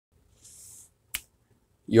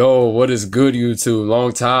Yo, what is good, YouTube?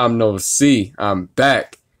 Long time no see. I'm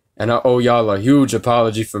back, and I owe y'all a huge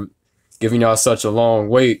apology for giving y'all such a long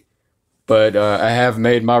wait. But I have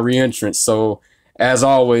made my re-entrance. So, as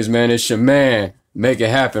always, man, it's your man, Make It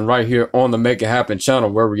Happen, right here on the Make It Happen channel,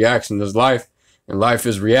 where reaction is life, and life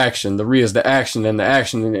is reaction. The re is the action, and the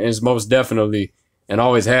action is most definitely, and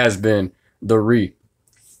always has been, the re.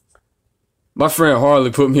 My friend Harley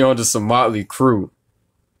put me onto some Motley Crue,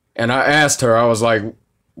 and I asked her, I was like,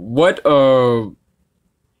 what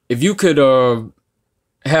if you could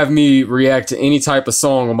have me react to any type of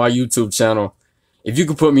song on my YouTube channel, if you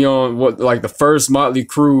could put me on what, like, the first Motley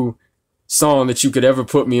Crue song that you could ever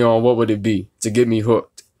put me on, what would it be to get me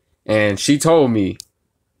hooked? And she told me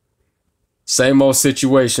Same Old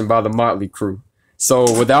Situation by the Motley Crue.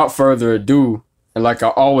 So without further ado, and like I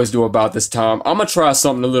always do about this time, I'm gonna try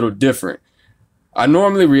something a little different. I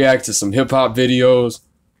normally react to some hip-hop videos,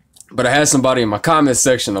 but I had somebody in my comment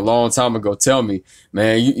section a long time ago tell me,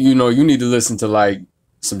 man, you know, you need to listen to like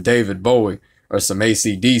some David Bowie or some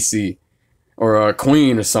AC/DC or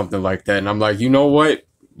Queen or something like that. And I'm like, you know what?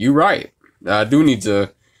 You're right. I do need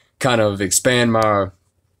to kind of expand my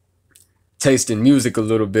taste in music a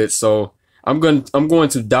little bit. So I'm going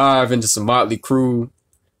to dive into some Motley Crue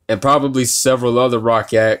and probably several other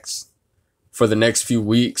rock acts for the next few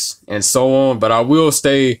weeks and so on. But I will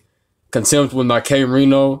stay content with my K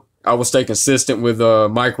Reno. I will stay consistent with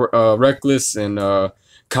Mike Reckless and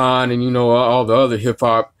Khan and, you know, all the other hip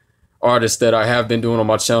hop artists that I have been doing on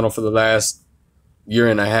my channel for the last year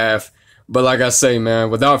and a half. But like I say,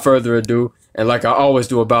 man, without further ado, and like I always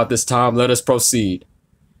do about this time, let us proceed.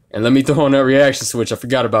 And let me throw on that reaction switch. I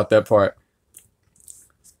forgot about that part.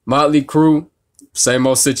 Motley Crue, Same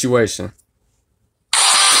Old Situation.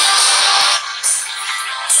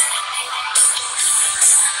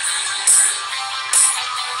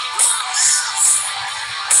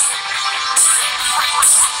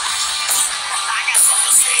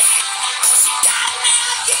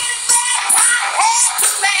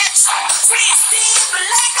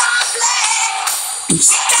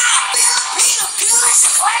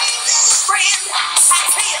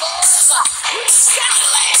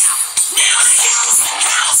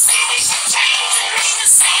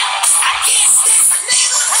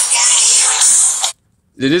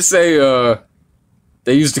 Did it say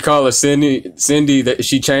they used to call her Cindy, that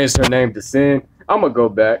she changed her name to Sin? I'm gonna go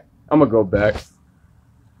back.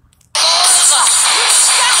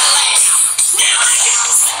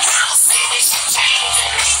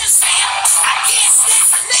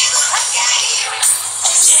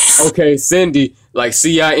 Okay, Cindy, like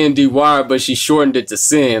C-I-N-D-Y, but she shortened it to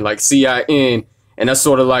Sin, like C-I-N, and that's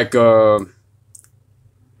sort of like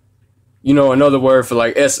you know, another word for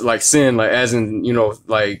like like sin, like as in, you know,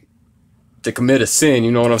 like to commit a sin,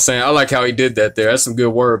 you know what I'm saying? I like how he did that there. That's some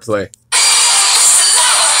good wordplay.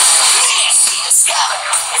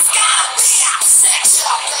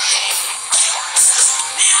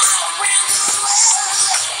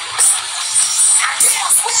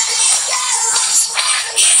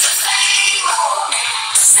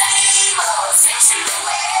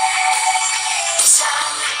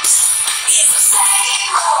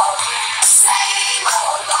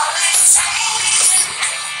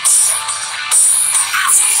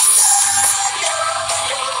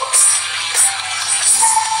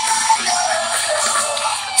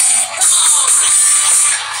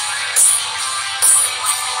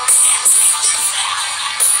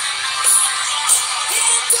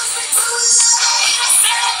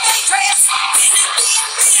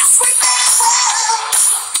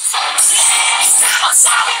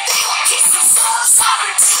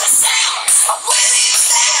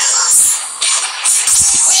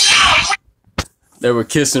 They were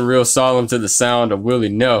kissing real solemn to the sound of Willie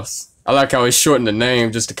Nelson. I like how he shortened the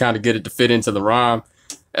name just to kind of get it to fit into the rhyme.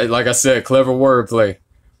 Like I said, clever wordplay.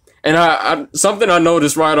 And I something I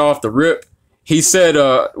noticed right off the rip, he said,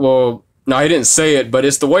 well, no, he didn't say it, but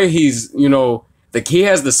it's the way he's, you know, he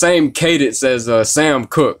has the same cadence as Sam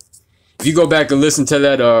Cooke. If you go back and listen to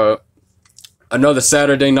that Another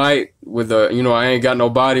Saturday Night with, you know, I Ain't Got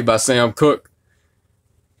Nobody by Sam Cooke,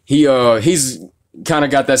 he's kind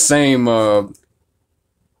of got that same,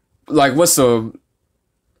 like,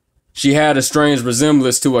 she had a strange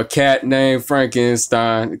resemblance to a cat named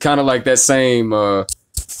Frankenstein, kind of like that same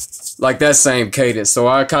cadence. So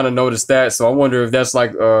I kind of noticed that. So I wonder if that's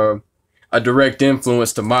like a direct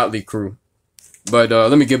influence to Motley Crue. But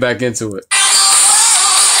let me get back into it.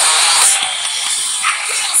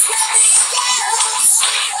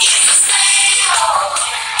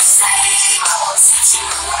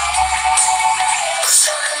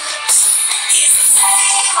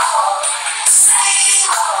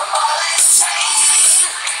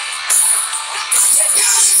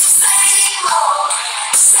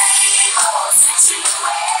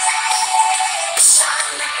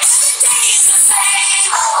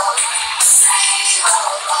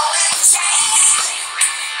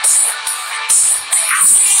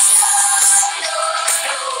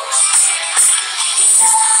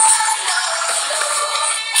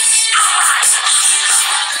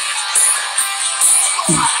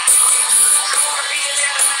 Hey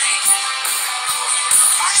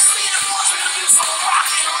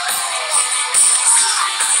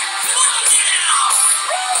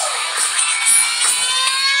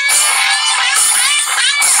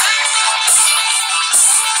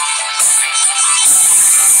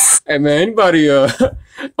man, anybody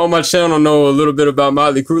on my channel know a little bit about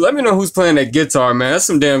Motley Crue? Let me know who's playing that guitar, man. That's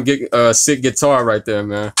some damn sick guitar right there,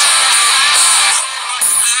 man.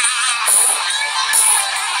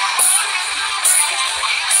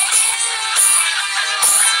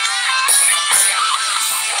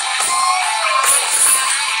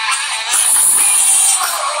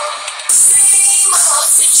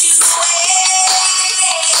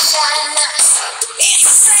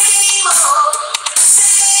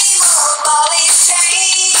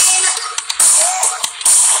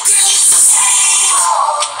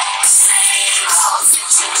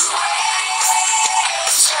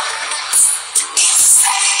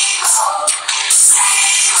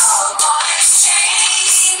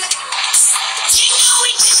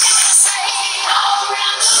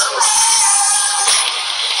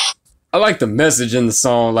 I like the message in the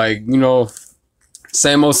song, like, you know,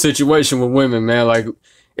 same old situation with women, man. Like,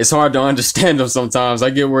 it's hard to understand them sometimes. I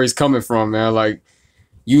get where he's coming from, man. Like,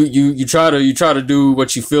 you try to do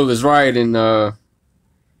what you feel is right, and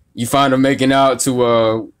you find them making out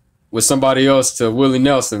to with somebody else to Willie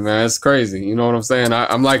Nelson, man. It's crazy. You know what I'm saying?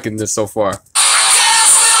 I'm liking this so far.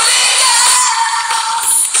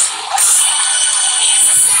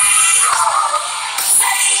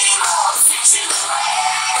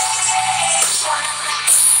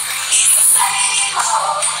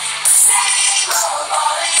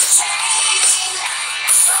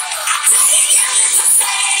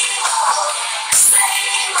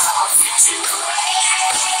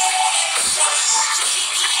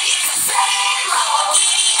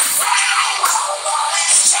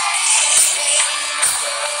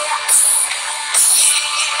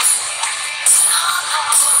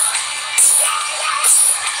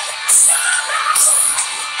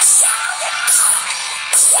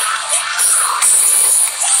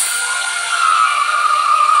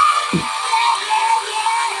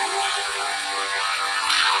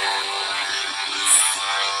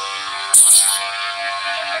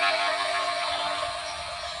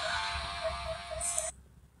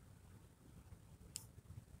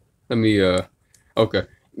 Let me okay.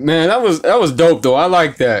 Man, that was dope though. I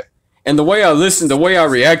like that. And the way I listened, the way I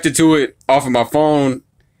reacted to it off of my phone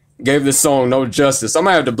gave this song no justice. I'm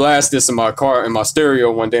gonna have to blast this in my car, in my stereo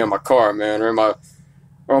one day in my car, man, or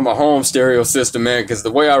on my home stereo system, man, because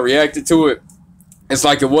the way I reacted to it, it's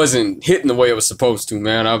like it wasn't hitting the way it was supposed to,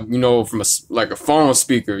 man. You know, from like a phone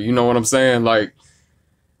speaker, you know what I'm saying? Like,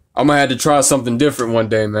 I'm gonna have to try something different one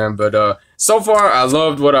day, man. But so far, I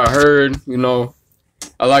loved what I heard. You know,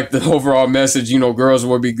 I like the overall message. You know, girls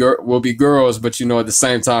will be girls, but you know, at the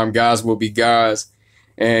same time, guys will be guys.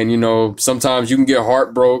 And you know, sometimes you can get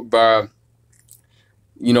heartbroken by,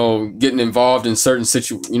 you know, getting involved in certain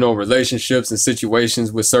relationships and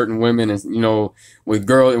situations with certain women, and you know, with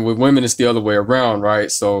women, it's the other way around,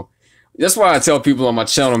 right? So that's why I tell people on my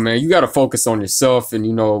channel, man, you got to focus on yourself and,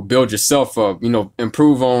 you know, build yourself up, you know,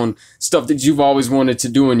 improve on stuff that you've always wanted to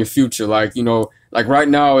do in your future. Like, you know, like right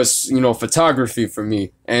now it's, you know, photography for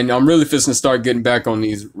me. And I'm really fixing to start getting back on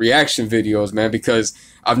these reaction videos, man, because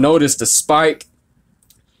I've noticed a spike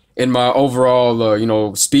in my overall, you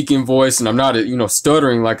know, speaking voice, and I'm not, you know,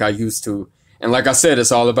 stuttering like I used to. And like I said,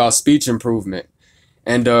 it's all about speech improvement.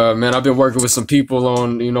 And, man, I've been working with some people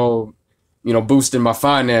on, you know, boosting my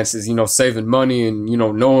finances, you know, saving money and, you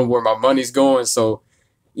know, knowing where my money's going. So,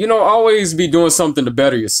 you know, always be doing something to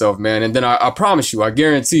better yourself, man. And then I promise you, I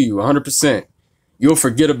guarantee you 100%, you'll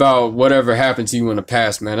forget about whatever happened to you in the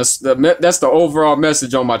past, man. That's the overall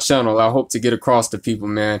message on my channel I hope to get across to people,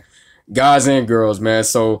 man. Guys and girls, man.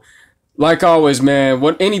 So, like always, man,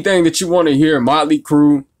 anything that you want to hear, Motley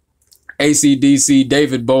Crue, AC/DC,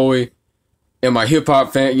 David Bowie, and my hip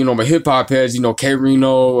hop fan, you know, my hip hop heads, you know, K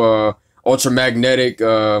Reno, Ultramagnetic,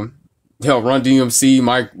 hell, Run DMC,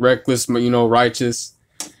 Mike Reckless, you know, Righteous.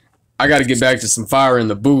 I got to get back to some fire in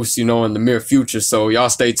the boost, you know, in the near future. So y'all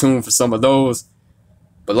stay tuned for some of those.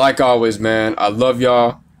 But like always, man, I love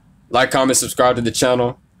y'all. Like, comment, subscribe to the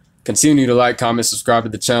channel. Continue to like, comment, subscribe to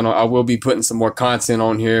the channel. I will be putting some more content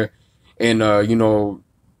on here in, you know,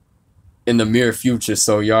 in the near future.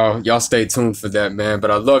 So y'all stay tuned for that, man.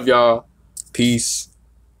 But I love y'all. Peace.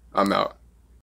 I'm out.